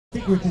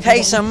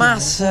Okay, so Matt,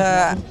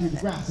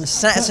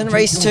 Snetterton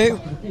race 2,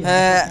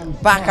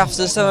 back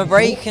after the summer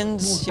break,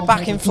 and you're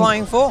back in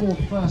flying form.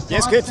 Yeah,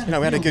 it's good. We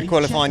had a good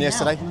qualifying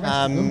yesterday,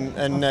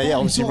 and yeah,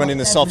 obviously running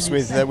the softs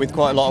with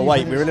quite a lot of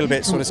weight. We were a little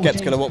bit sort of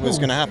sceptical of what was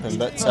going to happen,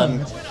 but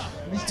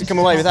to come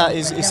away with that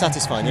is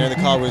satisfying. The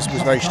car was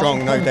very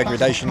strong, no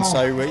degradation,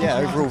 so yeah,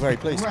 overall very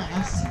pleased.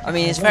 I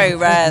mean, it's very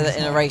rare that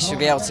in a race you'll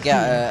be able to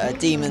get a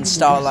demon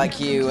start like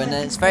you, and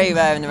it's very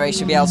rare in a race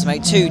you'll be able to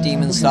make 2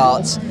 demon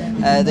starts,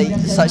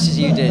 such as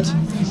you did.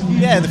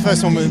 Yeah, the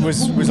first one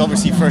was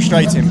obviously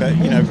frustrating, but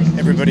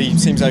everybody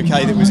seems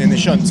okay that was in the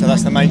shunt, so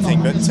that's the main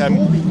thing. But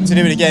to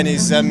do it again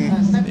is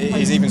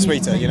even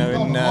sweeter,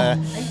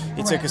 and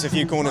it took us a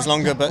few corners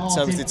longer, but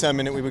I was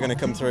determined that we were going to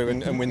come through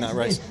and win that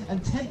race.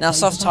 Now,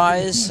 soft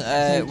tyres,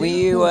 were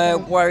you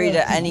worried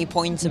at any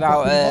point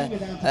about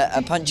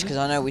a punch? Because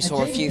I know we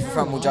saw a few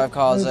front-wheel drive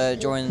cars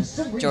during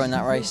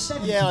that race.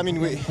 Yeah, I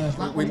mean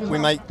we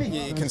make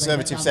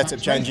conservative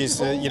setup changes,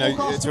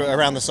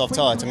 around the soft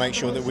tyre to make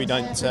sure that we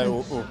don't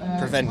or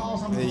prevent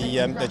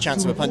the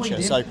chance of a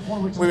puncture. So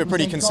we were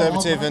pretty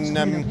conservative, and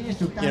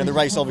the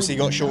race obviously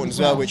got shortened as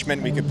well, which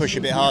meant we could push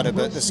a bit harder.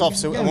 But the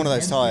softs are one of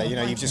those tyres.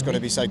 You've just got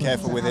to be so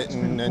careful with it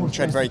and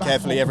tread very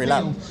carefully every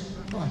lap.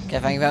 Okay,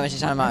 thank you very much for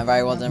your time, Matt.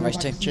 Very well done in race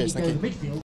 2. Cheers, thank you.